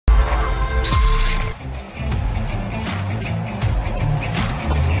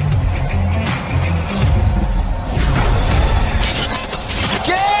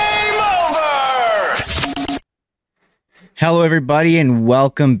Hello, everybody, and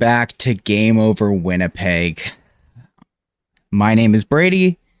welcome back to Game Over Winnipeg. My name is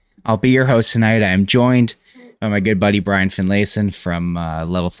Brady. I'll be your host tonight. I am joined by my good buddy Brian Finlayson from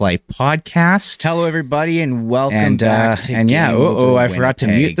Level Flight Podcast. Hello, everybody, and welcome back to Game Over I forgot to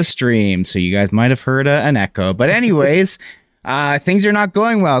mute the stream, so you guys might have heard an echo. But anyways, things are not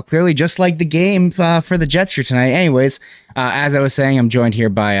going well. Clearly, just like the game for the Jets here tonight. Anyways, as I was saying, I'm joined here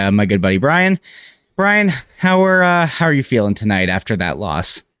by my good buddy Brian. Brian, how are you feeling tonight after that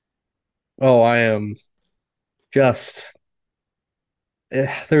loss? Oh, I am just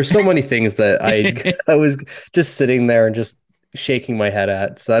there's so many things that I was just sitting there and just shaking my head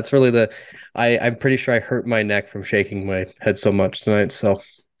at. So that's really I'm pretty sure I hurt my neck from shaking my head so much tonight. So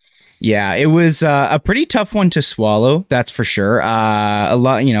yeah, it was a pretty tough one to swallow. That's for sure. A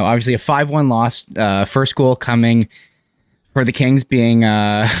lot, obviously a 5-1 loss. First goal coming for the Kings being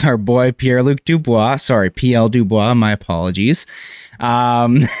our boy Pierre-Luc Dubois. Sorry, PL Dubois. My apologies.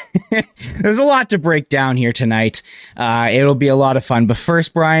 There's a lot to break down here tonight. It'll be a lot of fun. But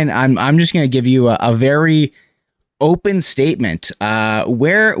first, Brian, I'm just going to give you a very open statement.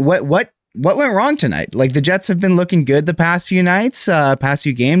 What went wrong tonight? Like, the Jets have been looking good the past few nights, past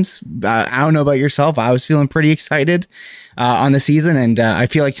few games. I don't know about yourself. I was feeling pretty excited on the season, and I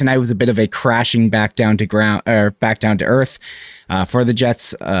feel like tonight was a bit of a crashing back down to ground or back down to earth for the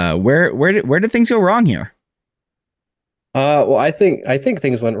Jets. Where did things go wrong here? well, I think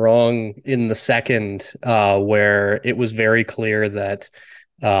things went wrong in the second, where it was very clear that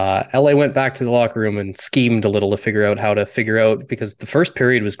LA went back to the locker room and schemed a little to figure out how to figure out, because the first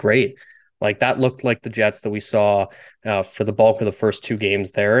period was great. Like, that looked like the Jets that we saw for the bulk of the first two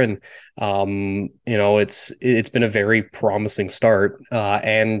games there, and it's been a very promising start.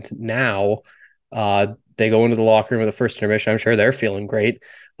 And now they go into the locker room with the first intermission. I'm sure they're feeling great.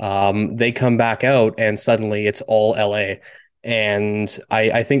 They come back out, and suddenly it's all LA. And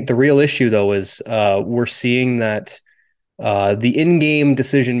I think the real issue, though, is we're seeing that the in-game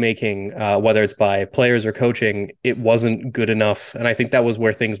decision making, whether it's by players or coaching, it wasn't good enough. And I think that was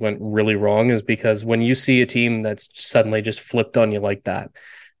where things went really wrong, is because when you see a team that's suddenly just flipped on you like that,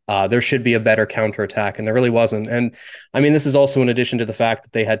 there should be a better counterattack, and there really wasn't. And I mean, this is also in addition to the fact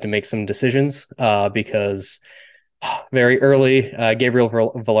that they had to make some decisions, because very early, Gabriel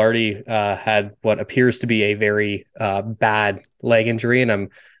Velarde had what appears to be a very bad leg injury, and I'm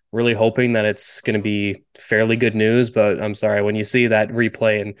really hoping that it's going to be fairly good news. But I'm sorry, when you see that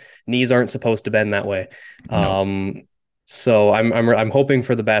replay, and knees aren't supposed to bend that way. No. So I'm hoping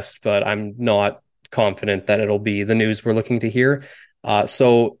for the best, but I'm not confident that it'll be the news we're looking to hear. Like,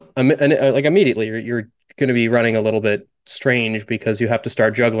 immediately you're going to be running a little bit strange, because you have to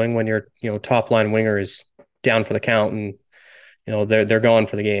start juggling when your top line winger is down for the count, and they're gone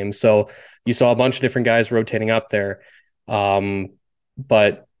for the game. So you saw a bunch of different guys rotating up there,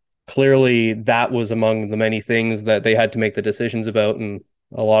 but clearly that was among the many things that they had to make the decisions about, and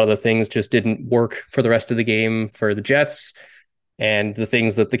a lot of the things just didn't work for the rest of the game for the Jets, and the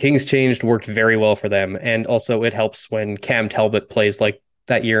things that the Kings changed worked very well for them. And also, it helps when Cam Talbot plays like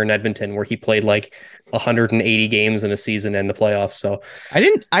that year in Edmonton, where he played like 180 games in a season and the playoffs. So I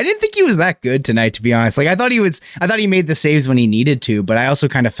didn't think he was that good tonight, to be honest. Like, I thought he made the saves when he needed to, but I also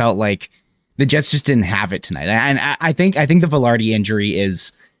kind of felt like the Jets just didn't have it tonight. And I think the Velarde injury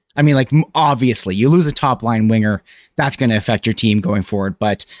is, I mean, like, obviously you lose a top line winger, that's going to affect your team going forward.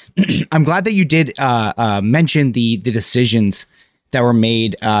 But I'm glad that you did mention the decisions that were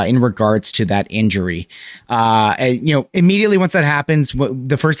made in regards to that injury. Immediately once that happens,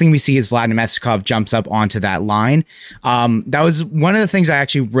 the first thing we see is Vladimir Mestikov jumps up onto that line. That was one of the things I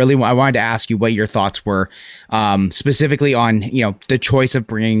actually I wanted to ask you what your thoughts were, specifically on, the choice of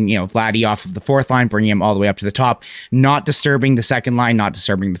bringing, Vladdy off of the fourth line, bringing him all the way up to the top, not disturbing the second line, not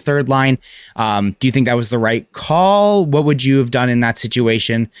disturbing the third line. Do you think that was the right call? What would you have done in that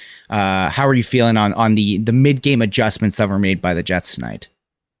situation? How are you feeling on the mid-game adjustments that were made by the Jets tonight?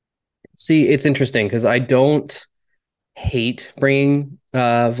 see, it's interesting because I don't hate bringing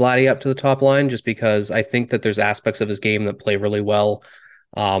Vladdy up to the top line, just because I think that there's aspects of his game that play really well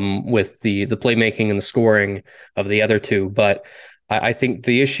with the playmaking and the scoring of the other two. But I think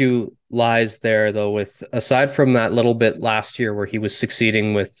the issue lies there, though, with, aside from that little bit last year where he was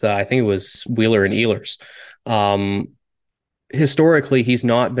succeeding with, I think it was Wheeler and Ehlers. Historically, he's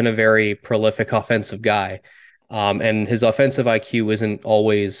not been a very prolific offensive guy. And his offensive IQ isn't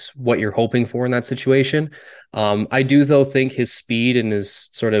always what you're hoping for in that situation. I do, though, think his speed and his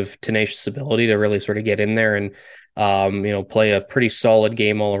sort of tenacious ability to really sort of get in there and play a pretty solid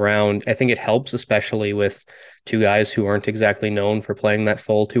game all around. I think it helps, especially with two guys who aren't exactly known for playing that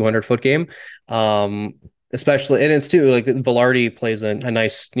full 200-foot game. especially, and it's too like Velarde plays a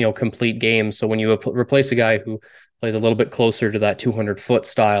nice, complete game. So when you replace a guy who plays a little bit closer to that 200-foot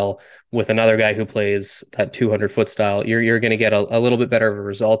style with another guy who plays that 200-foot style, you're going to get a little bit better of a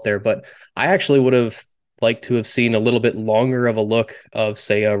result there. But I actually would have liked to have seen a little bit longer of a look of,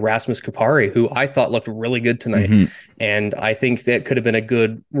 say, a Rasmus Kupari, who I thought looked really good tonight. Mm-hmm. And I think that could have been a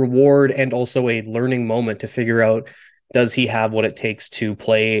good reward and also a learning moment to figure out, does he have what it takes to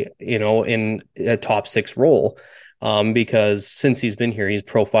play, in a top six role? Because since he's been here, he's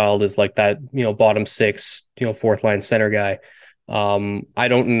profiled as like that, bottom six, fourth line center guy. I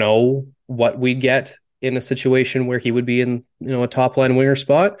don't know what we'd get in a situation where he would be in, a top line winger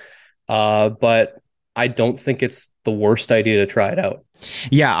spot. But I don't think it's the worst idea to try it out.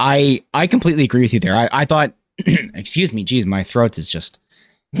 Yeah, I completely agree with you there. I thought, excuse me, geez, my throat is just.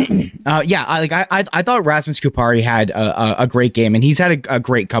 I thought Rasmus Kupari had a great game, and he's had a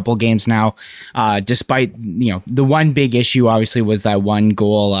great couple games now. Despite the one big issue obviously was that one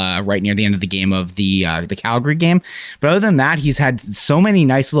goal right near the end of the game of the Calgary game. But other than that, he's had so many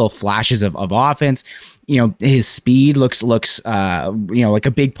nice little flashes of offense. His speed looks like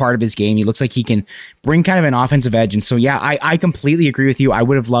a big part of his game. He looks like he can bring kind of an offensive edge. And so, yeah, I completely agree with you. I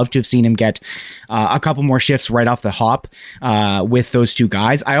would have loved to have seen him get a couple more shifts right off the hop with those two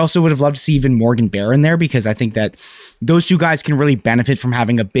guys. I also would have loved to see even Morgan Barron there, because I think that those two guys can really benefit from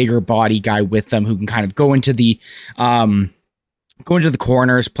having a bigger body guy with them who can kind of go into the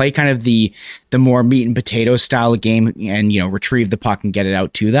corners, play kind of the more meat and potatoes style of game, and retrieve the puck and get it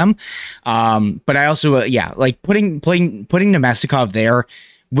out to them. But I also like putting Nemestikov there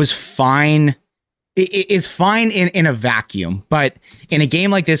was fine. It's fine in a vacuum, but in a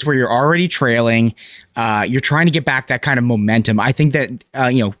game like this where you're already trailing, you're trying to get back that kind of momentum. I think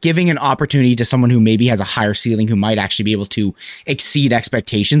that giving an opportunity to someone who maybe has a higher ceiling, who might actually be able to exceed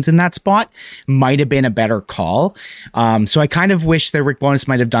expectations in that spot, might have been a better call. So I kind of wish that Rick Bowness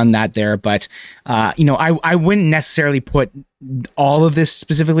might have done that there, but I wouldn't necessarily put all of this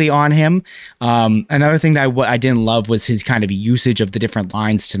specifically on him. Another thing that I didn't love was his kind of usage of the different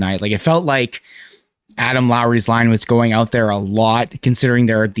lines tonight. Like, it felt like Adam Lowry's line was going out there a lot, considering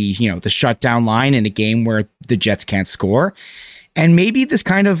they're the shutdown line in a game where the Jets can't score. And maybe this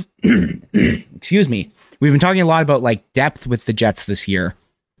kind of, excuse me, we've been talking a lot about like depth with the Jets this year.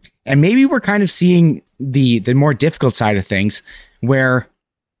 And maybe we're kind of seeing the more difficult side of things where,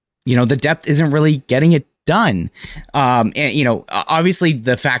 the depth isn't really getting it done. And obviously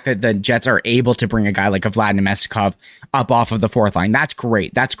the fact that the Jets are able to bring a guy like a Vlad Nemestikov up off of the fourth line, that's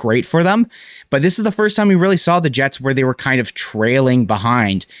great. That's great for them. But this is the first time we really saw the Jets where they were kind of trailing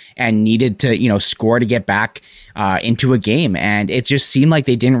behind and needed to, score to get back into a game. And it just seemed like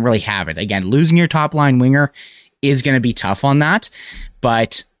they didn't really have it. Again, losing your top line winger is going to be tough on that.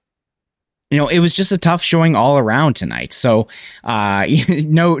 But it was just a tough showing all around tonight. So,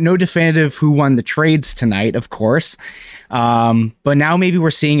 no definitive who won the trades tonight, of course. But now maybe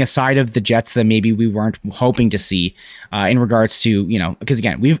we're seeing a side of the Jets that maybe we weren't hoping to see, in regards to, because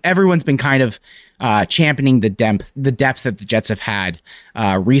again, everyone's been kind of, championing the depth that the Jets have had,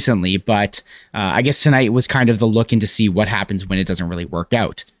 recently. But, I guess tonight was kind of the look in to see what happens when it doesn't really work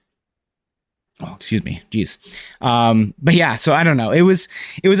out. Oh, excuse me. Jeez. But yeah, so I don't know. It was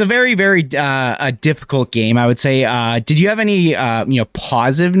a very, very a difficult game, I would say. Did you have any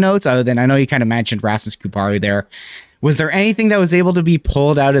positive notes other than, I know you kind of mentioned Rasmus Kupari there. Was there anything that was able to be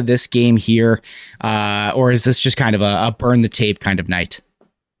pulled out of this game here? Or is this just kind of a burn the tape kind of night?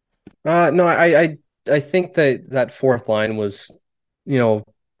 No, I think that fourth line was,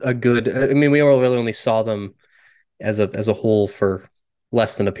 a good, I mean, we really only saw them as a whole for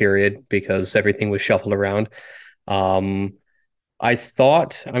less than a period because everything was shuffled around. I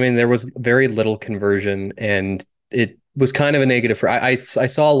thought, there was very little conversion, and it was kind of a negative for, I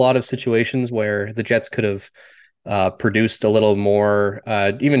saw a lot of situations where the Jets could have produced a little more,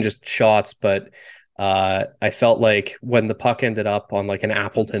 even just shots, but I felt like when the puck ended up on like an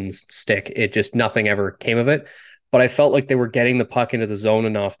Appleton's stick, it just, nothing ever came of it. But I felt like they were getting the puck into the zone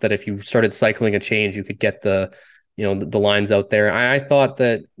enough that if you started cycling a change, you could get the lines out there. I thought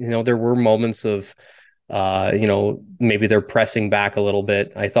that, there were moments of, maybe they're pressing back a little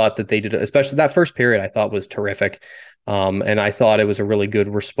bit. I thought that they did, especially that first period, I thought was terrific. And I thought it was a really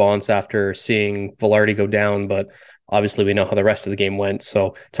good response after seeing Velarde go down, but obviously we know how the rest of the game went.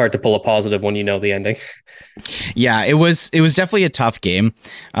 So it's hard to pull a positive when you know the ending. Yeah, it was definitely a tough game.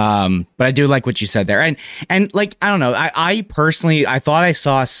 But I do like what you said there. And like, I don't know, I personally, I thought I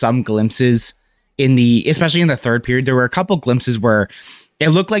saw some glimpses especially in the third period. There were a couple glimpses where it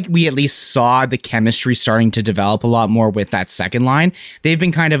looked like we at least saw the chemistry starting to develop a lot more with that second line. They've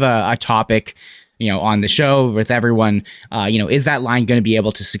been kind of a topic, on the show with everyone, is that line going to be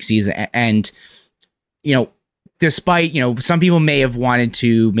able to succeed? And, despite, some people may have wanted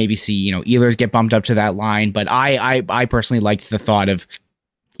to maybe see, Ehlers get bumped up to that line, but I personally liked the thought of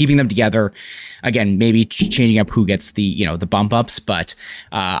keeping them together. Again, maybe changing up who gets the bump ups, but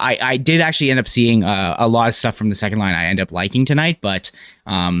I did actually end up seeing a lot of stuff from the second line I end up liking tonight. But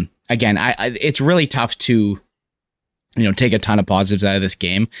again, it's really tough to take a ton of positives out of this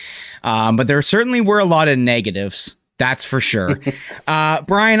game, but there certainly were a lot of negatives. That's for sure.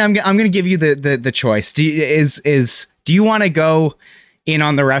 Brian, I'm going to give you the choice. Do you want to go in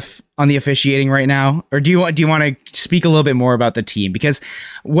on the officiating right now, or do you want to speak a little bit more about the team? Because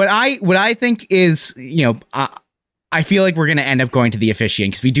what I think is, I feel like we're going to end up going to the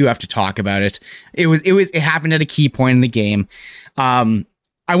officiating because we do have to talk about it. It happened at a key point in the game. I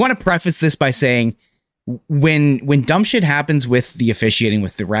want to preface this by saying when dumb shit happens with the officiating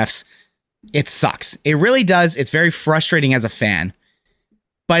with the refs, it sucks. It really does. It's very frustrating as a fan.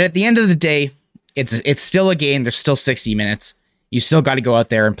 But at the end of the day, it's still a game. There's still 60 minutes. You still got to go out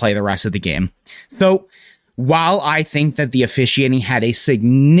there and play the rest of the game. So while I think that the officiating had a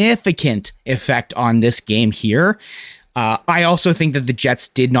significant effect on this game here, I also think that the Jets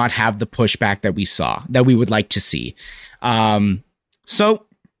did not have the pushback that we would like to see. So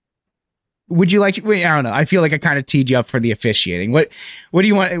would you like? I don't know. I feel like I kind of teed you up for the officiating. What do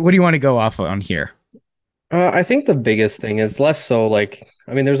you want? What do you want to go off on here? I think the biggest thing is less so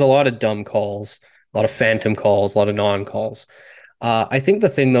there's a lot of dumb calls, a lot of phantom calls, a lot of non-calls. I think the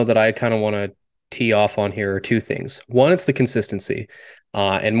thing, though, that I kind of want to tee off on here are two things. One, it's the consistency,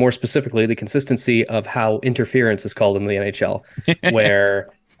 and more specifically, the consistency of how interference is called in the NHL, where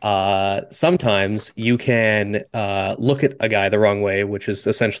sometimes you can look at a guy the wrong way, which is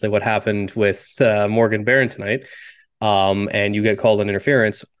essentially what happened with Morgan Barron tonight, and you get called an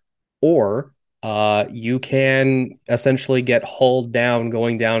interference, or you can essentially get hauled down,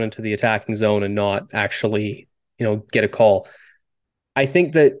 going down into the attacking zone and not actually, get a call. I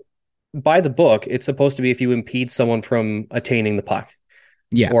think that by the book, it's supposed to be if you impede someone from attaining the puck,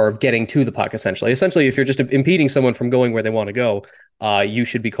 or getting to the puck, essentially. Essentially, if you're just impeding someone from going where they want to go, you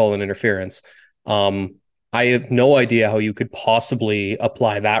should be called an interference. I have no idea how you could possibly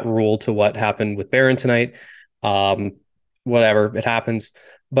apply that rule to what happened with Barron tonight. Whatever, it happens.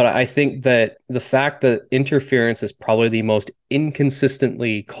 But I think that the fact that interference is probably the most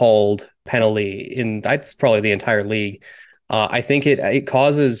inconsistently called penalty that's probably the entire league. I think it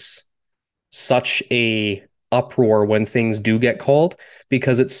causes such a uproar when things do get called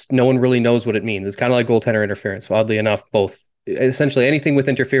because no one really knows what it means. It's kind of like goaltender interference. Oddly enough, both essentially anything with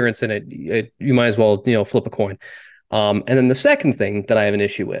interference in it, you might as well flip a coin. And then the second thing that I have an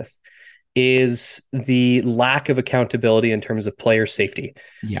issue with is the lack of accountability in terms of player safety.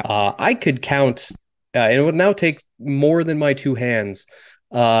 I could count. It would now take more than my two hands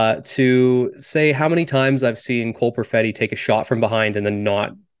to say how many times I've seen Cole Perfetti take a shot from behind and then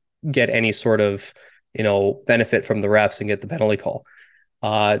not get any sort of, benefit from the refs and get the penalty call.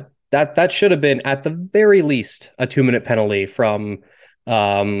 That should have been at the very least a 2-minute penalty from,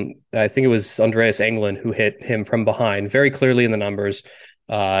 I think it was Andreas Englund who hit him from behind very clearly in the numbers.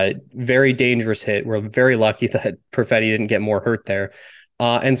 Very dangerous hit. We're very lucky that Perfetti didn't get more hurt there.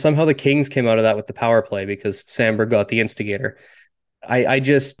 And somehow the Kings came out of that with the power play because Sandberg got the instigator. I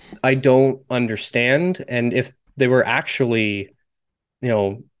don't understand. And if they were actually,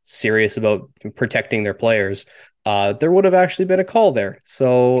 serious about protecting their players, there would have actually been a call there.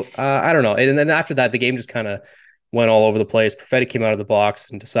 So I don't know. And then after that, the game just kind of went all over the place. Perfetti came out of the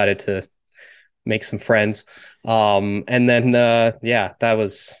box and decided to make some friends. And then, that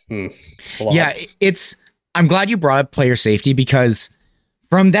was a lot. Yeah, I'm glad you brought up player safety because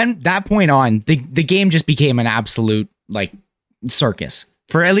from that point on, the game just became an absolute circus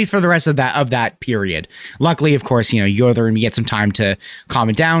for at least for the rest of that period. Luckily, of course, you go there and you get some time to calm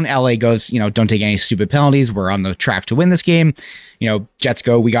it down. LA goes, don't take any stupid penalties. We're on the track to win this game. Jets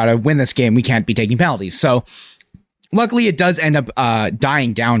go, we got to win this game. We can't be taking penalties. So luckily it does end up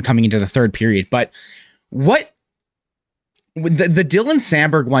dying down coming into the third period. But what the Dylan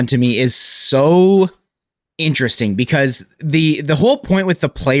Sandberg one to me is so interesting because the whole point with the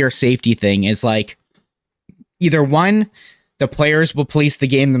player safety thing is either one, the players will police the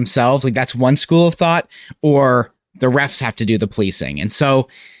game themselves. That's one school of thought, or the refs have to do the policing. And so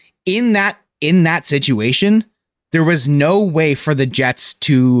in that situation, there was no way for the Jets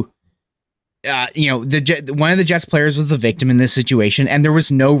to, one of the Jets players was the victim in this situation, and there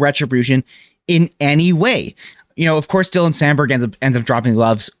was no retribution in any way. Of course, Dylan Sandberg ends up dropping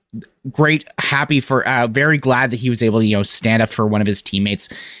gloves. Great, happy for, very glad that he was able to, stand up for one of his teammates.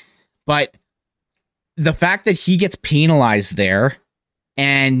 But the fact that he gets penalized there,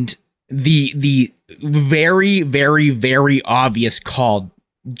 and the very very very obvious call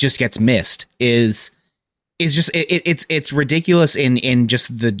just gets missed is just it's ridiculous in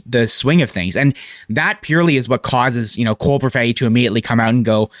just the swing of things, and that purely is what causes Cole Perfetti to immediately come out and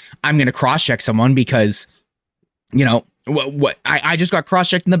go, I'm going to cross check someone because what I just got cross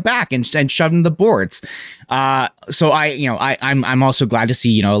checked in the back and shoved in the boards. So I'm also glad to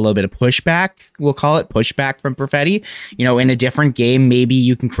see a little bit of pushback. We'll call it pushback from Perfetti. In a different game, maybe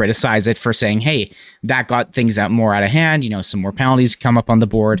you can criticize it for saying, hey, that got things out more out of hand. Some more penalties come up on the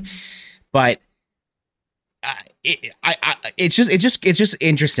board, but. It's just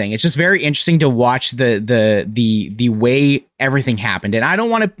interesting. It's just very interesting to watch the way everything happened. And I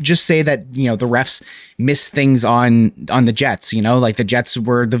don't want to just say that, the refs missed things on the Jets, like the Jets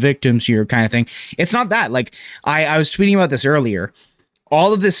were the victims here kind of thing. It's not that. Like I was tweeting about this earlier.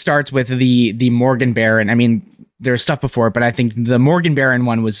 All of this starts with the Morgan Barron. I mean, there's stuff before it, but I think the Morgan Barron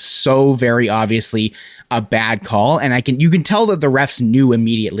one was so very obviously a bad call. And you can tell that the refs knew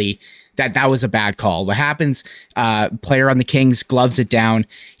immediately that was a bad call. What happens, player on the Kings gloves it down.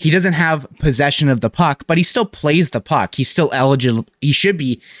 He doesn't have possession of the puck, but he still plays the puck. He's still eligible. He should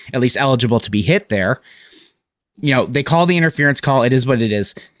be at least eligible to be hit there. They call the interference call. It is what it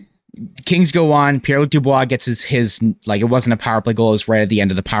is. Kings go on. Pierre-Luc Dubois gets his like, it wasn't a power play goal. It was right at the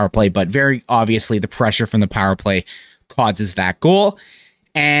end of the power play, but very obviously the pressure from the power play causes that goal.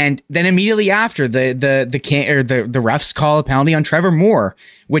 And then immediately after, the refs call a penalty on Trevor Moore,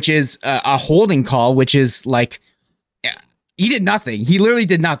 which is a holding call, which is like, he did nothing. He literally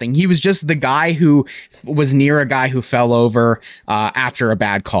did nothing. He was just the guy who was near a guy who fell over after a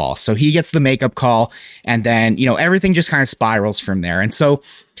bad call. So he gets the makeup call, and then everything just kind of spirals from there. And so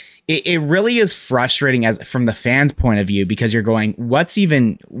it really is frustrating from the fans' point of view, because you're going, what's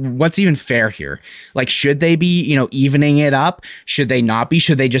even fair here? Like, should they be, evening it up? Should they not be?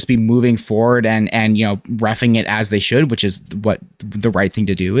 Should they just be moving forward and reffing it as they should, which is what the right thing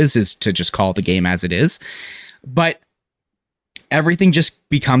to do is to just call the game as it is. But everything just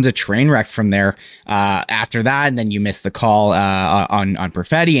becomes a train wreck from there after that. And then you miss the call on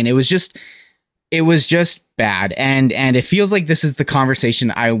Perfetti, and it was just bad. And it feels like this is the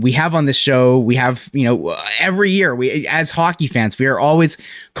conversation we have on this show. We have, every year as hockey fans, we are always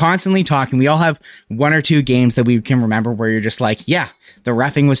constantly talking. We all have one or two games that we can remember where you're just like, yeah, the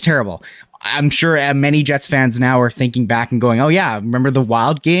reffing was terrible. I'm sure many Jets fans now are thinking back and going, oh yeah, remember the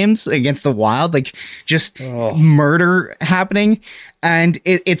Wild games against the Wild? Like, just murder happening. And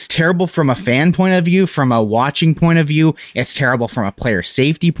it's terrible from a fan point of view, from a watching point of view. It's terrible from a player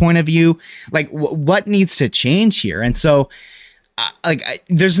safety point of view. Like, what needs to change here? And so,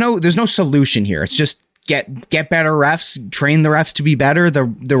 there's no solution here. It's just get better refs, train the refs to be better. The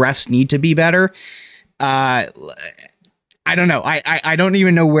refs need to be better. I don't know. I don't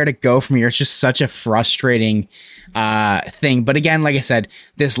even know where to go from here. It's just such a frustrating thing. But again, like I said,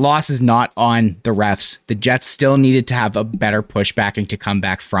 this loss is not on the refs. The Jets still needed to have a better pushback and to come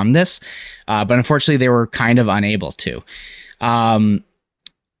back from this. But unfortunately, they were kind of unable to. I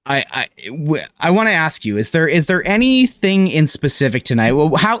want to ask you, is there anything in specific tonight?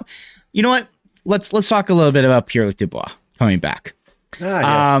 Well, you know what? Let's talk a little bit about Pierre-Luc Dubois coming back.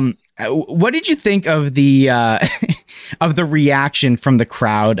 Yes. What did you think of the of the reaction from the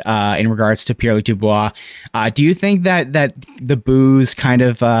crowd in regards to Pierre-Luc Dubois? Do you think that the boos kind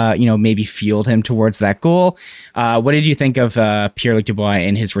of maybe fueled him towards that goal? What did you think of Pierre-Luc Dubois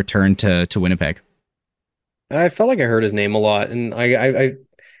in his return to Winnipeg? I felt like I heard his name a lot, and I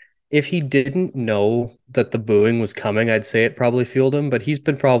if he didn't know that the booing was coming, I'd say it probably fueled him. But he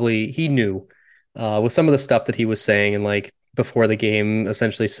knew with some of the stuff that he was saying, and like before the game,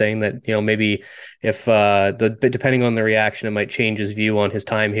 essentially saying that, maybe if depending on the reaction, it might change his view on his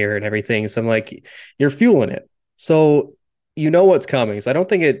time here and everything. So I'm like, you're fueling it, so what's coming. So I don't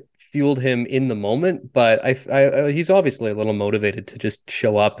think it fueled him in the moment, but he's obviously a little motivated to just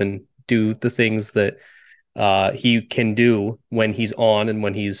show up and do the things that he can do when he's on and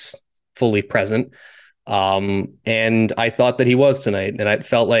when he's fully present. And I thought that he was tonight, and I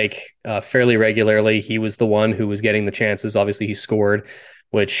felt like fairly regularly he was the one who was getting the chances. Obviously, he scored,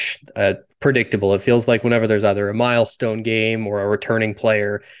 which predictable. It feels like whenever there's either a milestone game or a returning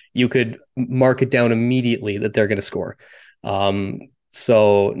player, you could mark it down immediately that they're going to score.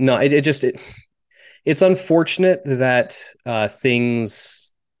 So no, it's unfortunate that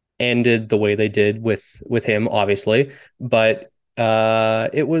things ended the way they did with him, obviously, but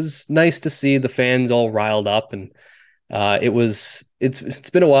it was nice to see the fans all riled up, and it's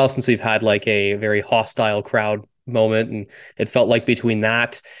been a while since we've had like a very hostile crowd moment, and it felt like between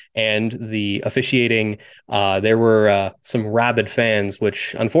that and the officiating, there were some rabid fans,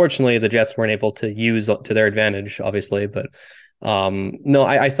 which unfortunately the Jets weren't able to use to their advantage, obviously. But no,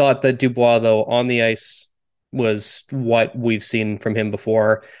 I thought that Dubois, though, on the ice was what we've seen from him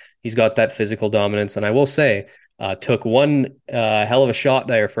before. He's got that physical dominance, and I will say, took one hell of a shot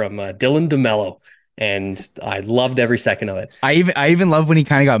there from Dylan DeMello, and I loved every second of it. I even love when he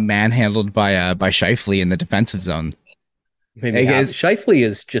kind of got manhandled by Shifley in the defensive zone. Maybe Shifley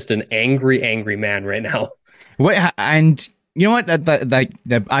is just an angry, angry man right now. What and you know what?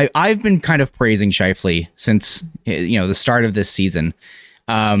 I've been kind of praising Shifley since the start of this season.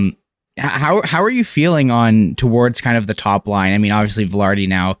 How are you feeling on towards kind of the top line? I mean, obviously Velarde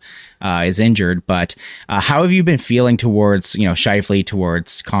now is injured, but how have you been feeling towards Shifley,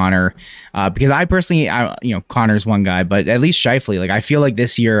 towards Connor? Because I personally, Connor's one guy, but at least Shifley, like I feel like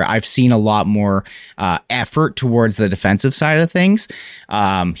this year I've seen a lot more effort towards the defensive side of things.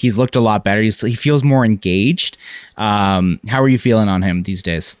 He's looked a lot better. He feels more engaged. How are you feeling on him these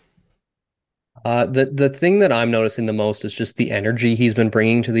days? The thing that I'm noticing the most is just the energy he's been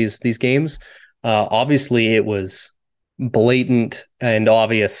bringing to these games. Obviously, it was blatant and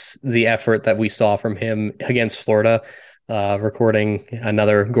obvious the effort that we saw from him against Florida, recording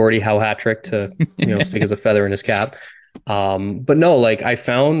another Gordie Howe hat trick to stick as a feather in his cap. But no, like I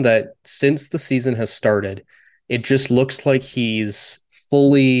found that since the season has started, it just looks like he's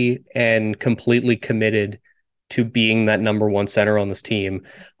fully and completely committed to being that number one center on this team.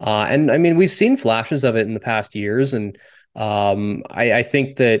 And I mean, we've seen flashes of it in the past years. And I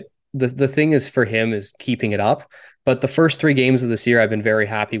think that the thing is for him is keeping it up. But the first 3 games of this year, I've been very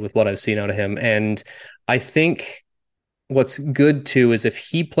happy with what I've seen out of him. And I think what's good too is if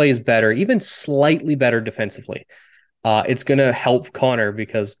he plays better, even slightly better defensively, it's going to help Connor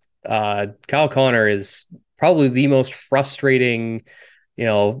because Kyle Connor is probably the most frustrating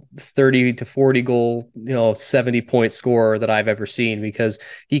 30 to 40 goal, 70-point scorer that I've ever seen because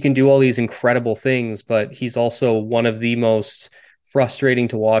he can do all these incredible things, but he's also one of the most frustrating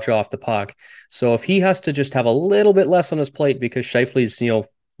to watch off the puck. So if he has to just have a little bit less on his plate because Shifley's,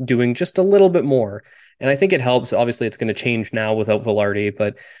 doing just a little bit more, and I think it helps. Obviously, it's going to change now without Velarde,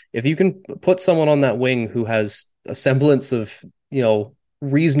 but if you can put someone on that wing who has a semblance of,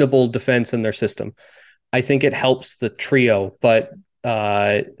 reasonable defense in their system, I think it helps the trio, but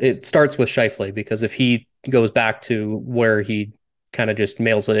it starts with Shifley because if he goes back to where he kind of just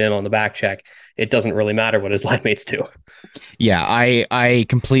mails it in on the back check, it doesn't really matter what his line mates do. Yeah, I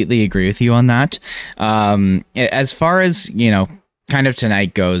completely agree with you on that. As far as kind of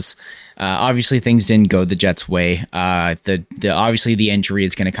tonight goes, obviously things didn't go the Jets' way. Obviously the injury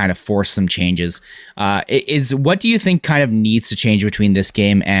is going to kind of force some changes. What do you think kind of needs to change between this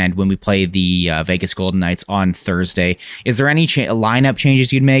game and when we play the Vegas Golden Knights on Thursday? Is there any lineup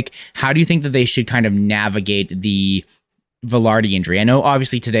changes you'd make? How do you think that they should kind of navigate the Velarde injury? I know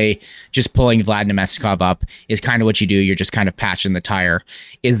obviously today just pulling Vlad Nemestikov up is kind of what you do. You're just kind of patching the tire.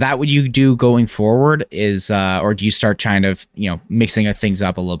 Is that what you do going forward? Or do you start kind of mixing things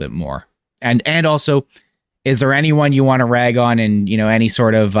up a little bit more? And also, is there anyone you want to rag on and any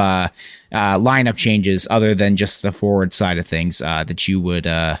sort of lineup changes other than just the forward side of things that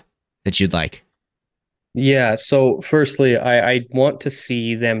you'd like? Yeah. So firstly, I want to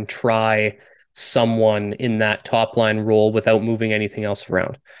see them try someone in that top line role without moving anything else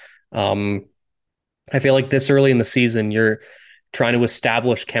around. I feel like this early in the season, you're trying to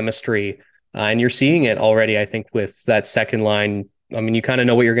establish chemistry, and you're seeing it already. I think with that second line, I mean, you kind of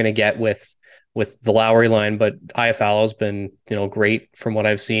know what you're going to get with the Lowry line, but Iafallo's been great from what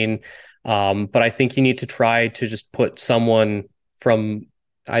I've seen. But I think you need to try to just put someone from,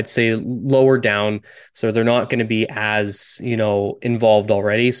 I'd say, lower down, so they're not going to be as involved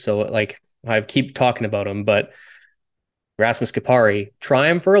already. So like I keep talking about him, but Rasmus Kupari, try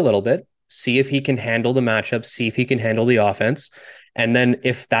him for a little bit, see if he can handle the matchup, see if he can handle the offense. And then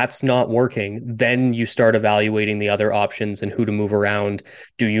if that's not working, then you start evaluating the other options and who to move around.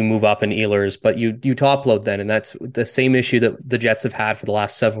 Do you move up in Ehlers? But you top load then. And that's the same issue that the Jets have had for the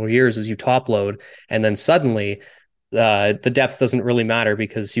last several years is you top load. And then suddenly the depth doesn't really matter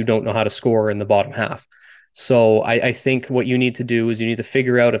because you don't know how to score in the bottom half. So I think what you need to do is you need to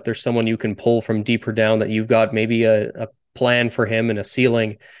figure out if there's someone you can pull from deeper down, that you've got maybe a plan for him and a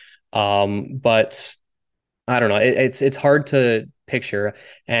ceiling. But I don't know. It's hard to picture,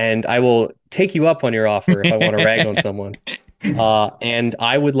 and I will take you up on your offer if I want to rag on someone. And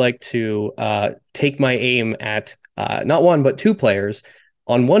I would like to take my aim at not one, but 2 players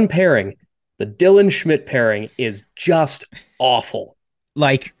on one pairing. The Dylan Schmidt pairing is just awful.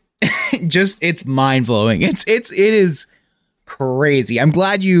 Like, just it's mind blowing. It is crazy. I'm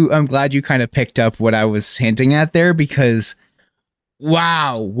glad you kind of picked up what I was hinting at there, because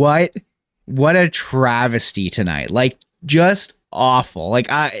wow, what a travesty tonight. Like, just awful. Like,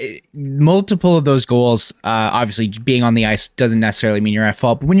 multiple of those goals, obviously being on the ice doesn't necessarily mean you're at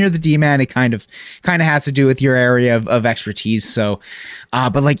fault, but when you're the D-man, it kind of has to do with your area of expertise. So,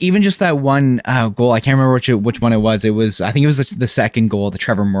 but like, even just that one goal, I can't remember which one it was. I think it was the second goal, the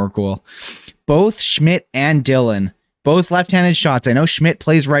Trevor Moore goal. Both Schmidt and Dillon, both left-handed shots. I know Schmidt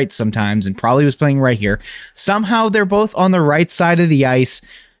plays right sometimes and probably was playing right here. Somehow they're both on the right side of the ice.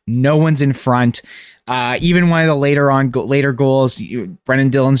 No one's in front. Even one of the later goals, Brendan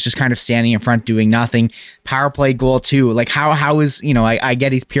Dillon's just kind of standing in front doing nothing. Power play goal too. Like, how is, I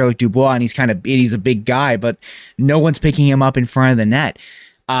get he's Pierre-Luc Dubois and he's a big guy, but no one's picking him up in front of the net.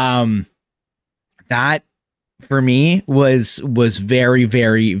 That for me was very,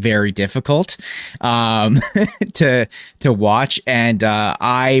 very, very difficult to watch, and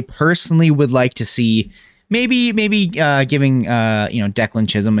I personally would like to see maybe giving Declan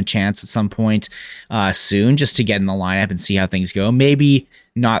Chisholm a chance at some point soon, just to get in the lineup and see how things go. Maybe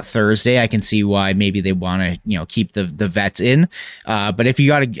not Thursday. I can see why maybe they want to keep the vets in. But if you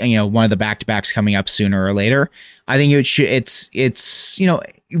got one of the back-to-backs coming up sooner or later, I think it's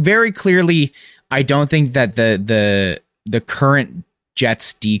very clearly. I don't think that the current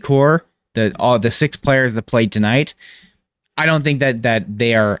Jets decor, all the 6 players that played tonight, I don't think that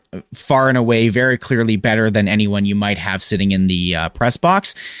they are far and away very clearly better than anyone you might have sitting in the press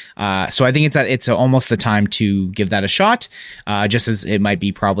box. So I think it's almost the time to give that a shot, just as it might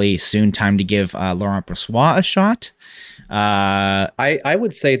be probably soon time to give Laurent Brossoit a shot. I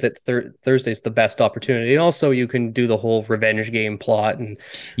would say that Thursday's the best opportunity, and also you can do the whole revenge game plot, and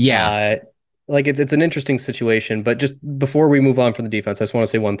like it's an interesting situation. But just before we move on from the defense, I just want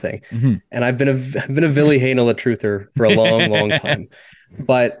to say one thing. Mm-hmm. And I've been a Ville Heinola truther for a long time.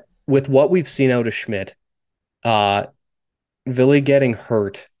 But with what we've seen out of Schmidt, Ville getting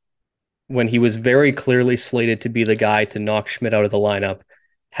hurt when he was very clearly slated to be the guy to knock Schmidt out of the lineup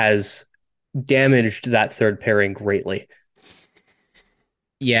has damaged that third pairing greatly.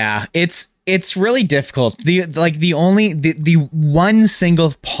 Yeah, it's really difficult. The one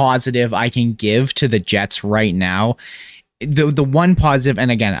single positive I can give to the Jets right now, the one positive,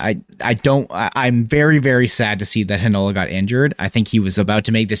 and again, I'm very, very sad to see that Heinola got injured. I think he was about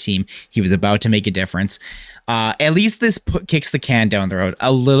to make the team. He was about to make a difference. At least this kicks the can down the road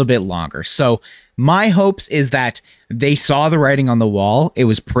a little bit longer. So my hopes is that they saw the writing on the wall. It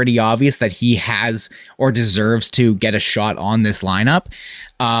was pretty obvious that he has or deserves to get a shot on this lineup.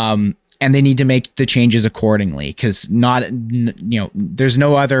 And they need to make the changes accordingly, because there's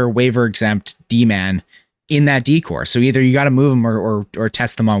no other waiver exempt D-man in that decor. So either you got to move them or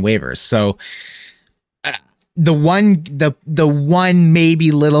test them on waivers. So the one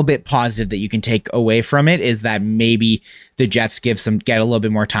maybe little bit positive that you can take away from it is that maybe the Jets get a little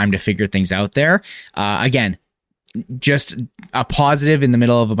bit more time to figure things out there. Again, just a positive in the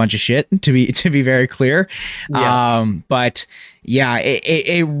middle of a bunch of shit, to be very clear. Yeah. But yeah,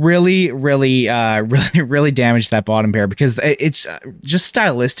 it really, really, really damaged that bottom pair, because it's just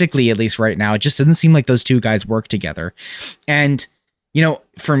stylistically, at least right now, it just doesn't seem like those two guys work together. And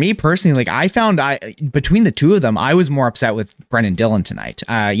for me personally, like, I found between the two of them, I was more upset with Brendan Dillon tonight.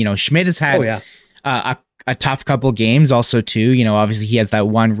 Schmidt has had a tough couple games also too. Obviously he has that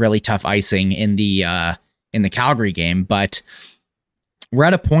one really tough icing in the Calgary game, but we're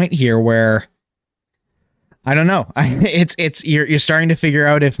at a point here where I don't know. You're starting to figure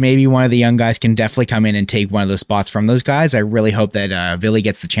out if maybe one of the young guys can definitely come in and take one of those spots from those guys. I really hope that Ville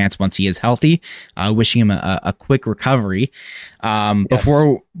gets the chance once he is healthy. Wishing him a quick recovery. Yes.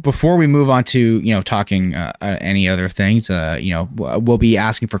 Before we move on to talking any other things, we'll be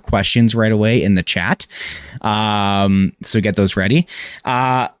asking for questions right away in the chat. So get those ready.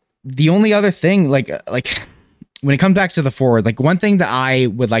 The only other thing, like when it comes back to the forward, like, one thing that I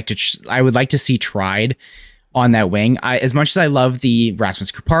would like to see tried on that wing, as much as I love the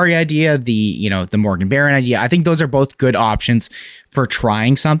Rasmus Kupari idea, the Morgan Barron idea, I think those are both good options for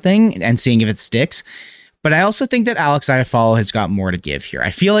trying something and seeing if it sticks. But I also think that Alex Iafallo has got more to give here.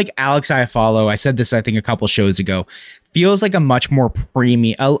 I feel like Alex Iafallo, I said this, I think, a couple shows ago, feels like a much more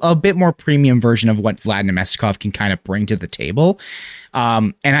premium, a bit more premium version of what Vlad Namestnikov can kind of bring to the table.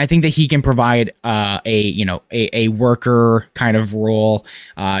 And I think that he can provide a worker kind of role,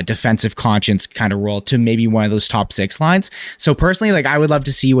 defensive conscience kind of role to maybe one of those top 6 lines. So personally, like, I would love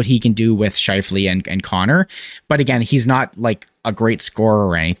to see what he can do with Scheifele and Connor. But again, he's not like a great scorer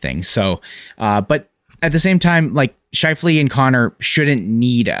or anything. So, but at the same time, like Scheifele and Connor shouldn't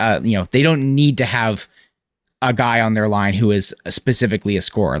need, they don't need to have a guy on their line who is specifically a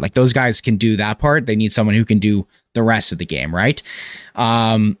scorer. Like those guys can do that part. They need someone who can do the rest of the game, right?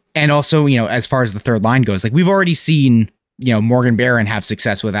 And also, as far as the third line goes, like we've already seen, Morgan Barron have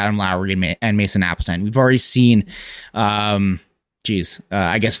success with Adam Lowry and Mason Appleton. We've already seen, I guess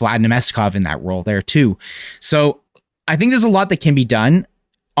Vlad Nemestikov in that role there too. So I think there's a lot that can be done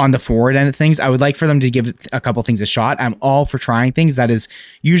on the forward end of things. I would like for them to give a couple things a shot. I'm all for trying things. That is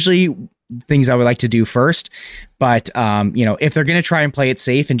usually things I would like to do first. But, if they're going to try and play it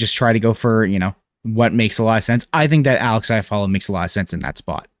safe and just try to go for, what makes a lot of sense, I think that Alex Iafallo makes a lot of sense in that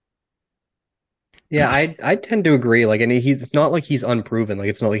spot. Yeah, I tend to agree. Like, and it's not like he's unproven. Like,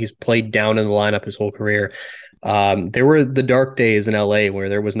 it's not like he's played down in the lineup his whole career. There were the dark days in LA where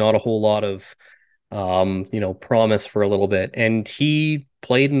there was not a whole lot of, promise for a little bit, and he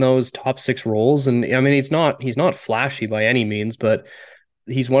played in those top six roles. And I mean, he's not flashy by any means, but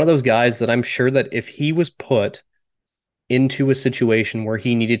he's one of those guys that I'm sure that if he was put into a situation where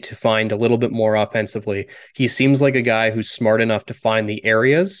he needed to find a little bit more offensively, he seems like a guy who's smart enough to find the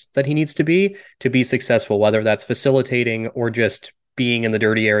areas that he needs to be successful, whether that's facilitating or just being in the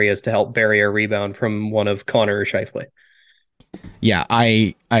dirty areas to help bury a rebound from one of Connor or Scheifele. Yeah,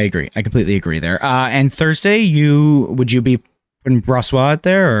 I agree. I completely agree there. And Thursday, would you be putting Brossoit out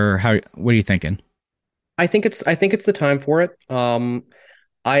there, or what are you thinking? I think it's the time for it.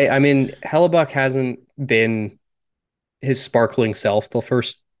 I mean, Hellebuck hasn't been his sparkling self the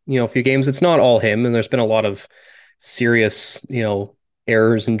first, few games. It's not all him, and there's been a lot of serious,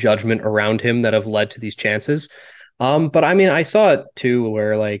 errors in judgment around him that have led to these chances. But I mean, I saw it too,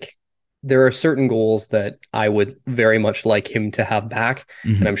 where like there are certain goals that I would very much like him to have back,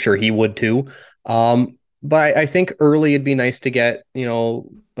 and I'm sure he would too. But I think early it'd be nice to get,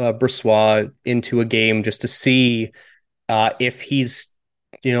 Brossoit into a game just to see if he's,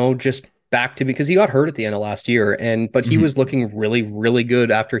 just back to, because he got hurt at the end of last year, but he was looking really, really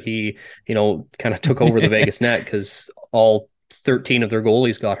good after he, kind of took over the Vegas net, because all 13 of their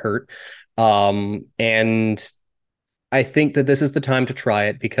goalies got hurt. And I think that this is the time to try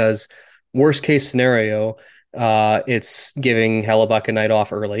it, because worst case scenario, it's giving Hellebuck a night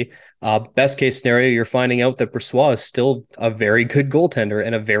off early. Best case scenario, you're finding out that Brossoit is still a very good goaltender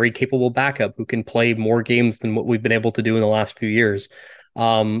and a very capable backup who can play more games than what we've been able to do in the last few years.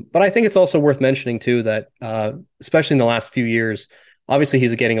 But I think it's also worth mentioning too that, especially in the last few years, obviously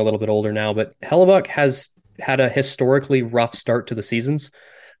he's getting a little bit older now, but Hellebuck has had a historically rough start to the seasons.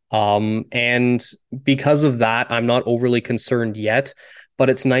 And because of that, I'm not overly concerned yet, but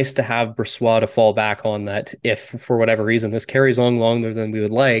it's nice to have Brossoit to fall back on, that if for whatever reason this carries on longer than we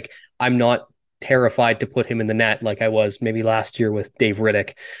would like, I'm not terrified to put him in the net like I was maybe last year with Dave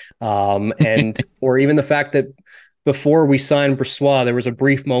Riddick. Or even the fact that before we signed Brossoit, there was a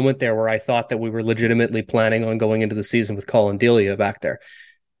brief moment there where I thought that we were legitimately planning on going into the season with Colin Delia back there.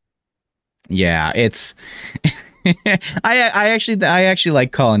 Yeah, it's I actually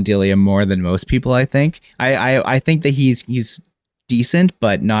like Colin Delia more than most people. I think I think that he's decent,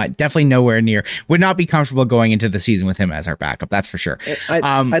 but definitely nowhere near. Would not be comfortable going into the season with him as our backup. That's for sure.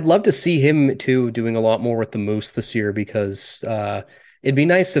 I'd love to see him too doing a lot more with the Moose this year, because it'd be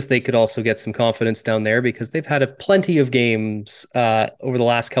nice if they could also get some confidence down there, because they've had plenty of games over the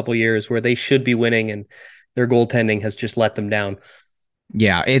last couple of years where they should be winning and their goaltending has just let them down.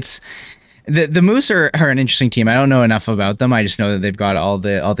 Yeah, it's the Moose are an interesting team. I don't know enough about them. I just know that they've got all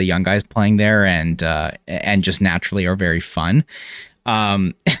the young guys playing there, and just naturally are very fun.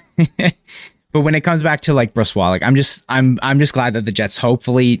 But when it comes back to like Brossoit, like I'm just glad that the Jets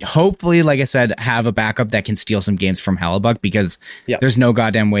hopefully, like I said, have a backup that can steal some games from Hellebuck, because there's no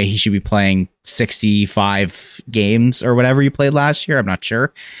goddamn way he should be playing 65 games or whatever he played last year. I'm not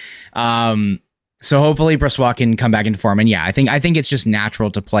sure. So hopefully Brossoit can come back into form. And yeah, I think it's just natural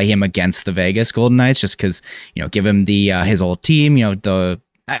to play him against the Vegas Golden Knights, just because, give him his old team,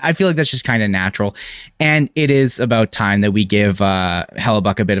 I feel like that's just kind of natural, and it is about time that we give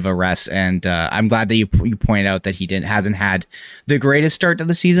Hellebuck a bit of a rest. And I'm glad that you point out that he hasn't had the greatest start to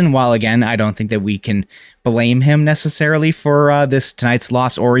the season. While again, I don't think that we can blame him necessarily for tonight's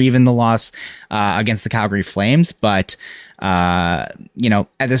loss, or even the loss against the Calgary Flames. But at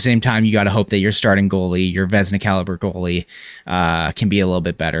the same time, you got to hope that your starting goalie, your Vezina caliber goalie, can be a little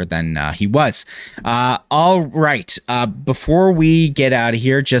bit better than he was. All right. Before we get out of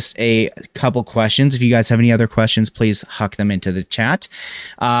here, just a couple questions. If you guys have any other questions, please huck them into the chat.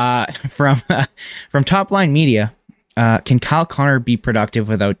 From Top Line Media, can Kyle Connor be productive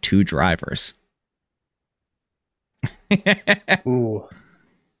without two drivers? Ooh.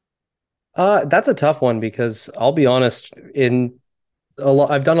 That's a tough one because I'll be honest,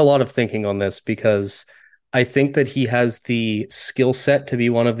 I've done a lot of thinking on this because I think that he has the skill set to be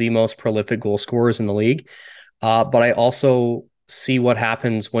one of the most prolific goal scorers in the league. But I also see what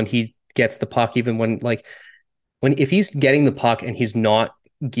happens when he gets the puck, even when if he's getting the puck and he's not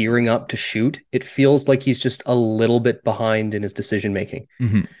gearing up to shoot, it feels like he's just a little bit behind in his decision making.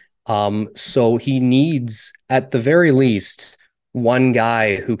 Mhm. So he needs, at the very least, one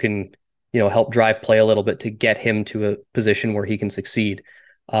guy who can, help drive play a little bit to get him to a position where he can succeed.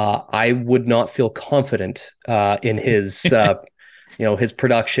 I would not feel confident in his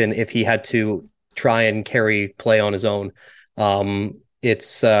production if he had to try and carry play on his own. I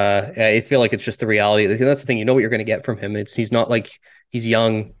feel like it's just the reality. That's the thing. You know what you're going to get from him. He's not like he's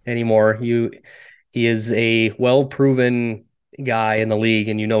young anymore. He is a well proven guy in the league,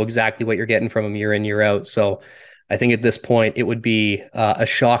 and you know exactly what you're getting from him year in, year out. So I think at this point, it would be a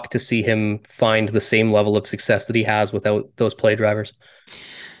shock to see him find the same level of success that he has without those play drivers.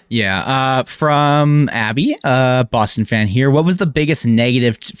 Yeah. From Abby, Boston fan here. What was the biggest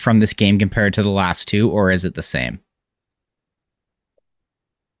negative from this game compared to the last two, or is it the same?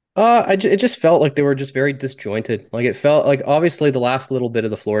 It just felt like they were just very disjointed. Like it felt like obviously the last little bit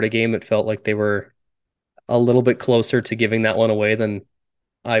of the Florida game, it felt like they were a little bit closer to giving that one away than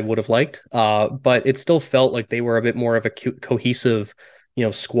I would have liked. But it still felt like they were a bit more of a cohesive,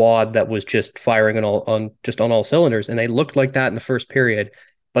 squad that was just firing on all cylinders. And they looked like that in the first period,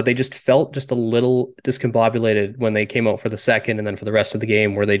 but they just felt just a little discombobulated when they came out for the second, and then for the rest of the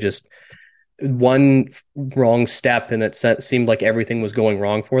game, where they just one wrong step and it seemed like everything was going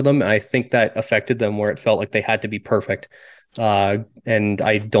wrong for them. And I think that affected them where it felt like they had to be perfect. And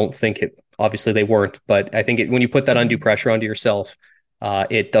I don't think it, obviously they weren't, but I think when you put that undue pressure onto yourself,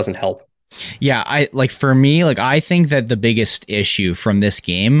 it doesn't help. Yeah, for me, I think that the biggest issue from this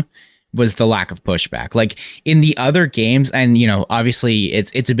game was the lack of pushback. Like in the other games, and obviously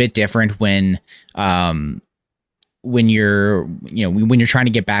it's a bit different when you're trying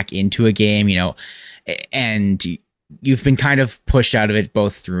to get back into a game, and you've been kind of pushed out of it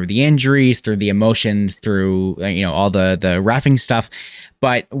both through the injuries, through the emotion, through all the reffing stuff.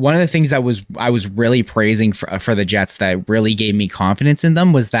 But one of the things that I was really praising for the Jets that really gave me confidence in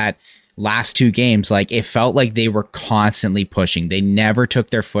them was that last two games, like it felt like they were constantly pushing. They never took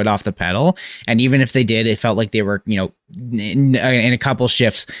their foot off the pedal. And even if they did, it felt like they were, in a couple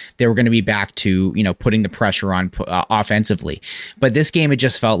shifts, they were going to be back to, putting the pressure on offensively. But this game, it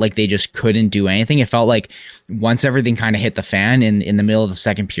just felt like they just couldn't do anything. It felt like once everything kind of hit the fan in the middle of the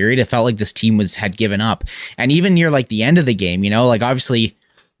second period, it felt like this team had given up. And even near like the end of the game, like obviously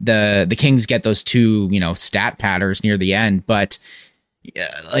the Kings get those two, stat patters near the end, but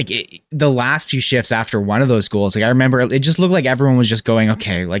the last few shifts after one of those goals, like I remember it just looked like everyone was just going,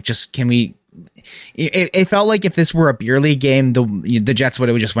 okay, like just can we, it felt like if this were a beer league game, the Jets would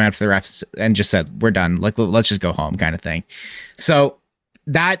have just went up to the refs and just said, we're done. Like, let's just go home kind of thing. So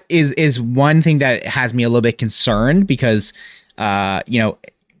that is one thing that has me a little bit concerned because,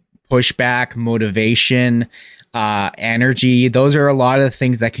 pushback, motivation, energy. Those are a lot of the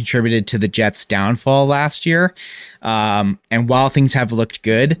things that contributed to the Jets' downfall last year. And while things have looked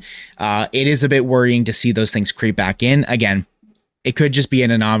good, it is a bit worrying to see those things creep back in. Again, it could just be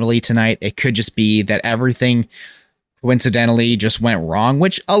an anomaly tonight. It could just be that everything coincidentally just went wrong,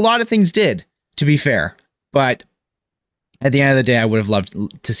 which a lot of things did, to be fair. But at the end of the day, I would have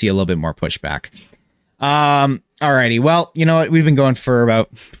loved to see a little bit more pushback. Alrighty. Well, you know what? We've been going for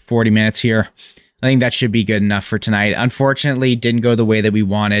about 40 minutes here. I think that should be good enough for tonight. Unfortunately, didn't go the way that we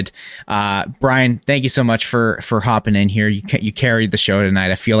wanted. Brian, thank you so much for hopping in here. You carried the show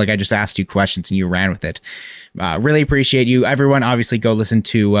tonight. I feel like I just asked you questions and you ran with it. Really appreciate you. Everyone, obviously go listen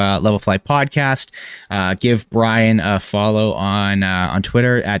to Level Flight Podcast. Give Brian a follow on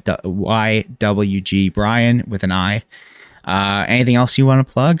Twitter at YWG Brian with an I. Anything else you want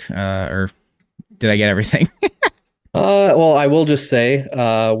to plug? Or did I get everything? Well, I will just say,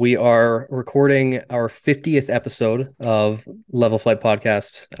 we are recording our 50th episode of Level Flight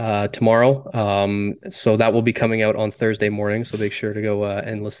Podcast, tomorrow. So that will be coming out on Thursday morning. So make sure to go,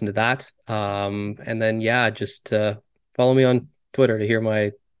 and listen to that. And then, yeah, just, follow me on Twitter to hear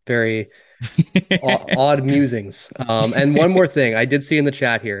my very odd musings. And one more thing I did see in the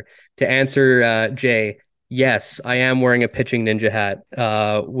chat here to answer, Jay. Yes, I am wearing a pitching ninja hat.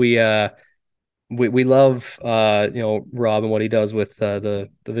 We love Rob and what he does with the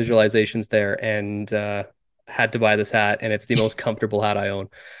visualizations there, and had to buy this hat, and it's the most comfortable hat I own.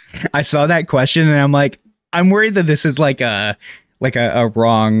 I saw that question and I'm like, I'm worried that this is like like a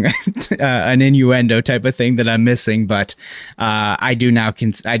wrong an innuendo type of thing that I'm missing, but I do now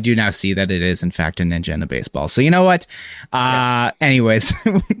see that it is in fact a ninja in a baseball. So you know what? Yes. Anyways,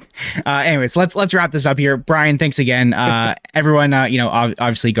 let's wrap this up here. Brian, thanks again. Everyone,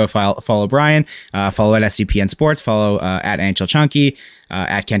 obviously go follow Brian, follow at SDPN Sports, follow at NHL Chunky,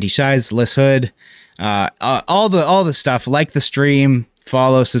 at Kenty Size, Liz Hood, all the stuff, like the stream,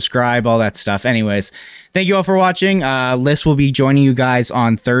 follow, subscribe, all that stuff. Anyways, thank you all for watching. Liz will be joining you guys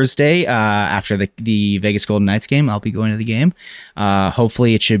on Thursday after the Vegas Golden Knights game. I'll be going to the game.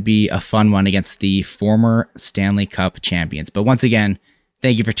 Hopefully it should be a fun one against the former Stanley Cup champions. But once again,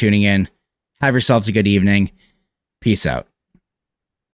 thank you for tuning in. Have yourselves a good evening. Peace out.